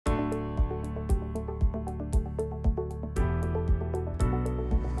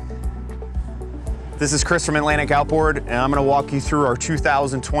This is Chris from Atlantic Outboard, and I'm gonna walk you through our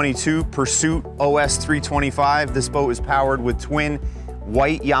 2022 Pursuit OS325. This boat is powered with twin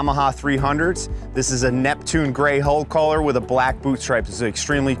white Yamaha 300s. This is a Neptune gray hull color with a black boot stripe. It's an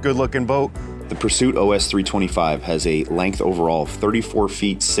extremely good looking boat. The Pursuit OS325 has a length overall of 34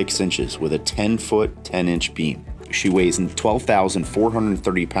 feet 6 inches with a 10-foot 10-inch beam. She weighs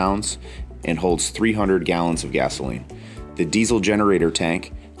 12,430 pounds and holds 300 gallons of gasoline. The diesel generator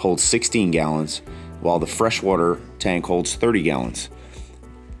tank holds 16 gallons, while the freshwater tank holds 30 gallons.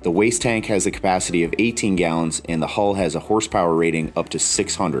 The waste tank has a capacity of 18 gallons and the hull has a horsepower rating up to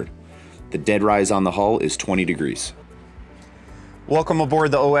 600. The dead rise on the hull is 20 degrees. Welcome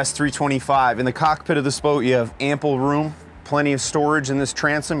aboard the OS325. In the cockpit of this boat, you have ample room, plenty of storage in this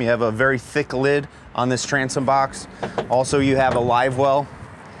transom. You have a very thick lid on this transom box. Also, you have a live well.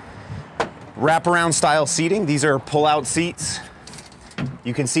 Wraparound style seating. These are pull-out seats.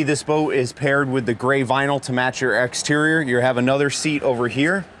 You can see this boat is paired with the gray vinyl to match your exterior. You have another seat over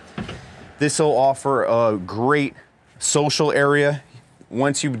here. This will offer a great social area.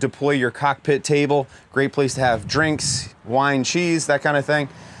 Once you deploy your cockpit table, great place to have drinks, wine, cheese, that kind of thing.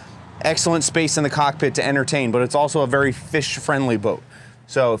 Excellent space in the cockpit to entertain, but it's also a very fish-friendly boat.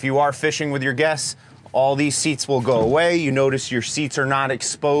 So if you are fishing with your guests, all these seats will go away. You notice your seats are not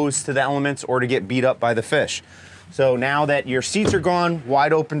exposed to the elements or to get beat up by the fish. So now that your seats are gone,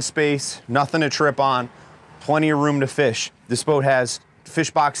 wide open space, nothing to trip on, plenty of room to fish. This boat has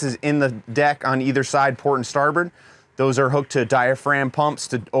fish boxes in the deck on either side, port and starboard. Those are hooked to diaphragm pumps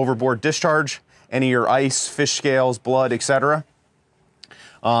to overboard discharge any of your ice, fish scales, blood, etc.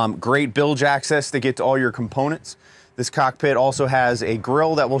 Great bilge access to get to all your components. This cockpit also has a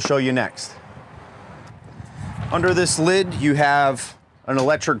grill that we'll show you next. Under this lid, you have an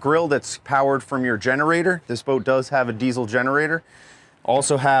electric grill that's powered from your generator. This boat does have a diesel generator.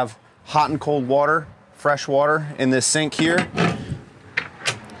 Also have hot and cold water, fresh water in this sink here.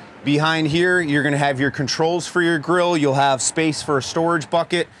 Behind here, you're gonna have your controls for your grill. You'll have space for a storage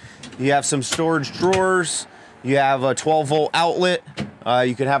bucket. You have some storage drawers. You have a 12-volt outlet.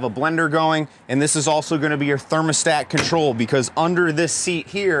 You could have a blender going. And this is also gonna be your thermostat control, because under this seat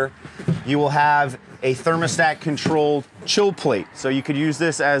here, you will have a thermostat controlled chill plate. So you could use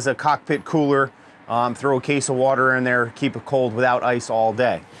this as a cockpit cooler, throw a case of water in there, keep it cold without ice all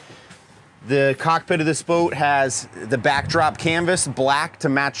day. The cockpit of this boat has the backdrop canvas, black to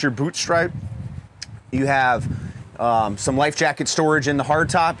match your boot stripe. You have some life jacket storage in the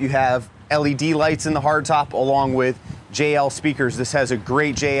hardtop. You have LED lights in the hardtop along with JL speakers. This has a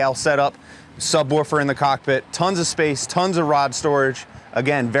great JL setup, subwoofer in the cockpit, tons of space, tons of rod storage.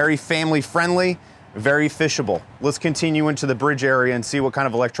 Again, very family friendly, very fishable. Let's continue into the bridge area and see what kind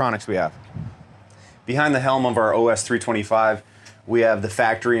of electronics we have. Behind the helm of our OS325, we have the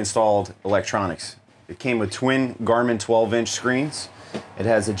factory installed electronics. It came with twin Garmin 12-inch screens. It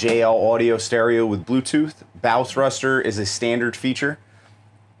has a JL audio stereo with Bluetooth. Bow thruster is a standard feature.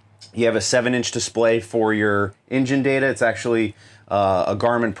 You have a 7-inch display for your engine data. It's actually a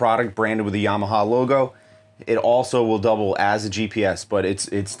Garmin product branded with the Yamaha logo. It also will double as a GPS, but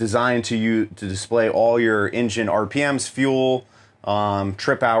it's designed to display all your engine RPMs, fuel,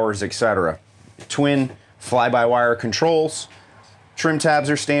 trip hours, etc. Twin fly-by-wire controls. Trim tabs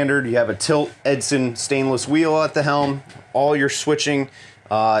are standard. You have a tilt Edson stainless wheel at the helm. All your switching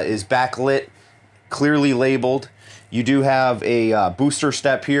is backlit, clearly labeled. You do have a booster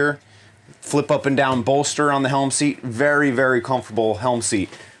step here. Flip up and down bolster on the helm seat. Very, very comfortable helm seat.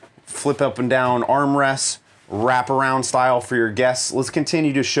 Flip up and down armrests. Wraparound style for your guests. Let's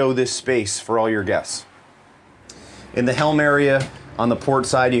continue to show this space for all your guests. In the helm area, on the port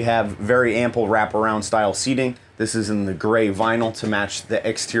side, you have very ample wraparound style seating. This is in the gray vinyl to match the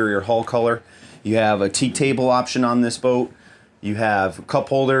exterior hull color. You have a teak table option on this boat. You have cup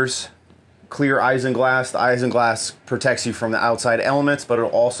holders, clear isinglass. The isinglass protects you from the outside elements, but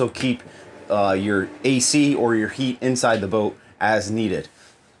it'll also keep your AC or your heat inside the boat as needed.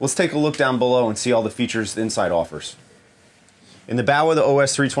 Let's take a look down below and see all the features the inside offers. In the bow of the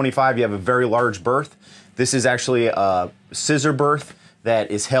OS325, you have a very large berth. This is actually a scissor berth that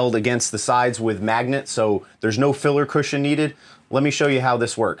is held against the sides with magnets, so there's no filler cushion needed. Let me show you how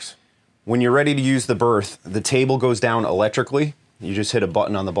this works. When you're ready to use the berth, the table goes down electrically. You just hit a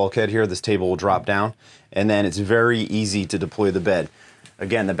button on the bulkhead here, this table will drop down, and then it's very easy to deploy the bed.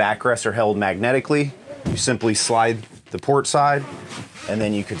 Again, the backrests are held magnetically. You simply slide the port side, and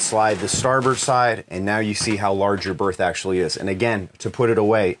then you could slide the starboard side, and now you see how large your berth actually is. And again, to put it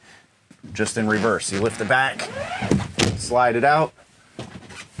away, just in reverse. You lift the back, slide it out,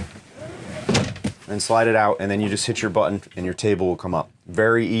 and slide it out, and then you just hit your button and your table will come up.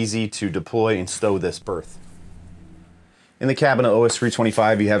 Very easy to deploy and stow this berth. In the cabin of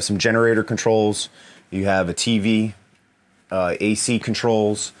OS325, you have some generator controls, you have a TV, AC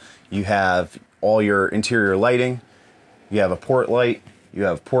controls, you have all your interior lighting, you have a port light, you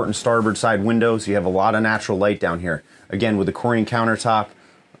have port and starboard side windows, you have a lot of natural light down here. Again, with the Corian countertop,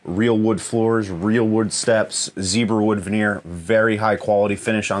 real wood floors, real wood steps, zebra wood veneer, very high quality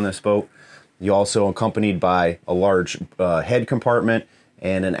finish on this boat. You also accompanied by a large head compartment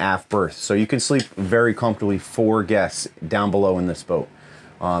and an aft berth. So you can sleep very comfortably 4 guests down below in this boat.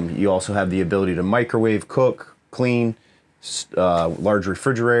 You also have the ability to microwave, cook, clean, large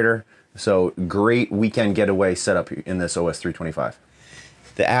refrigerator. So great weekend getaway setup in this OS325.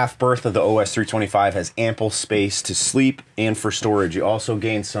 The aft berth of the OS325 has ample space to sleep and for storage. You also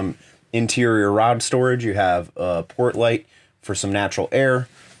gain some interior rod storage. You have a port light for some natural air.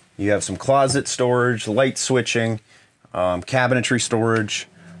 You have some closet storage, light switching, cabinetry storage,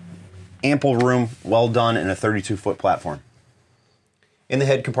 ample room, well done, and a 32-foot platform. In the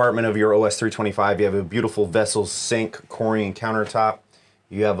head compartment of your OS325, you have a beautiful vessel sink, Corian countertop.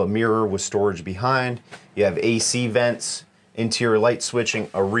 You have a mirror with storage behind. You have AC vents, interior light switching,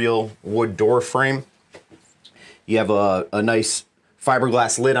 a real wood door frame. You have a nice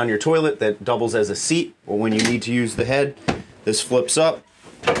fiberglass lid on your toilet that doubles as a seat. But when you need to use the head, this flips up.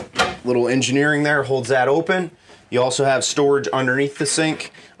 Little engineering there holds that open. You also have storage underneath the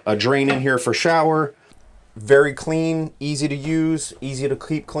sink, a drain in here for shower. Very clean, easy to use, easy to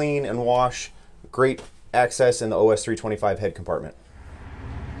keep clean and wash. Great access in the OS325 head compartment.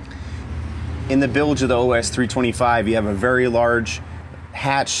 In the bilge of the OS325, you have a very large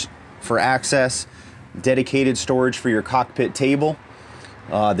hatch for access, dedicated storage for your cockpit table.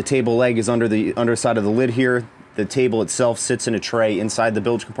 The table leg is under the underside of the lid here. The table itself sits in a tray inside the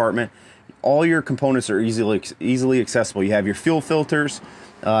bilge compartment. All your components are easily accessible. You have your fuel filters,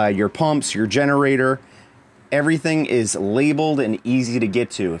 your pumps, your generator. Everything is labeled and easy to get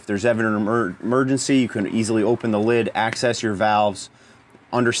to. If there's ever an emergency, you can easily open the lid, access your valves,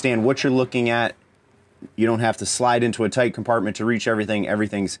 understand what you're looking at. You don't have to slide into a tight compartment to reach everything.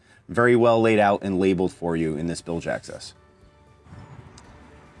 Everything's very well laid out and labeled for you in this bilge access.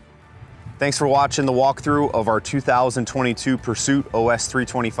 Thanks for watching the walkthrough of our 2022 Pursuit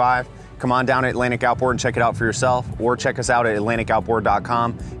OS325. Come on down to Atlantic Outboard and check it out for yourself, or check us out at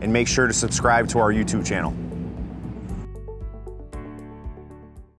atlanticoutboard.com and make sure to subscribe to our YouTube channel.